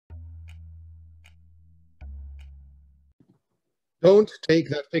Don't take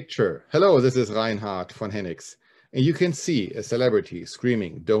that picture. Hello, this is Reinhard von Hennigs. And you can see a celebrity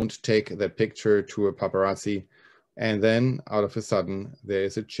screaming, "Don't take that picture," to a paparazzi. And then out of a sudden, there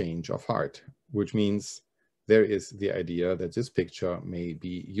is a change of heart, which means there is the idea that this picture may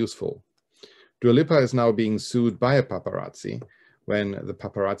be useful. Lipa is now being sued by a paparazzi when the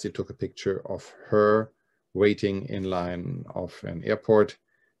paparazzi took a picture of her waiting in line of an airport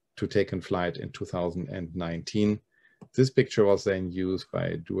to take a flight in 2019. This picture was then used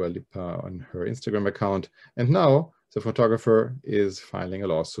by Lipa on her Instagram account. And now the photographer is filing a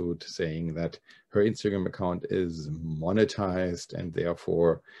lawsuit saying that her Instagram account is monetized and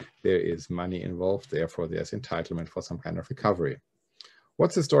therefore there is money involved. Therefore, there's entitlement for some kind of recovery.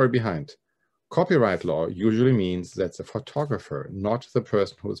 What's the story behind? Copyright law usually means that the photographer, not the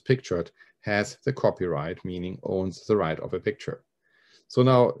person who is pictured, has the copyright, meaning owns the right of a picture. So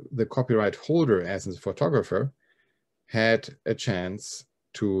now the copyright holder, as the photographer, had a chance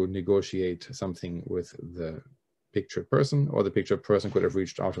to negotiate something with the pictured person, or the pictured person could have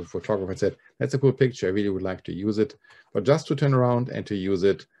reached out to the photographer and said, "That's a cool picture, I really would like to use it." But just to turn around and to use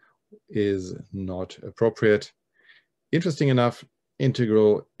it is not appropriate. Interesting enough,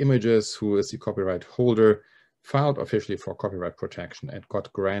 Integral Images, who is the copyright holder, filed officially for copyright protection and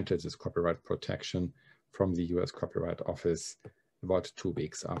got granted this copyright protection from the US Copyright Office about 2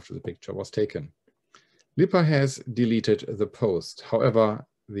 weeks after the picture was taken. Lipa has deleted the post. However,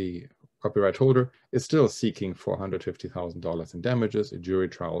 the copyright holder is still seeking $450,000 in damages, a jury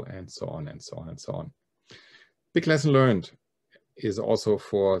trial, and so on and so on and so on. Big lesson learned is also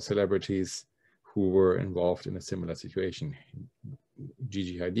for celebrities who were involved in a similar situation.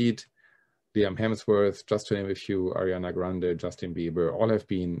 Gigi Hadid, Liam Hemsworth, just to name a few, Ariana Grande, Justin Bieber, all have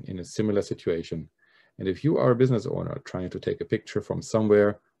been in a similar situation. And if you are a business owner trying to take a picture from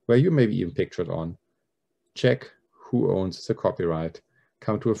somewhere where you may be even pictured on, check who owns the copyright,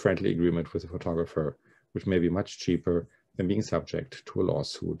 come to a friendly agreement with the photographer, which may be much cheaper than being subject to a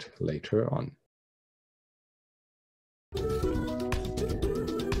lawsuit later on.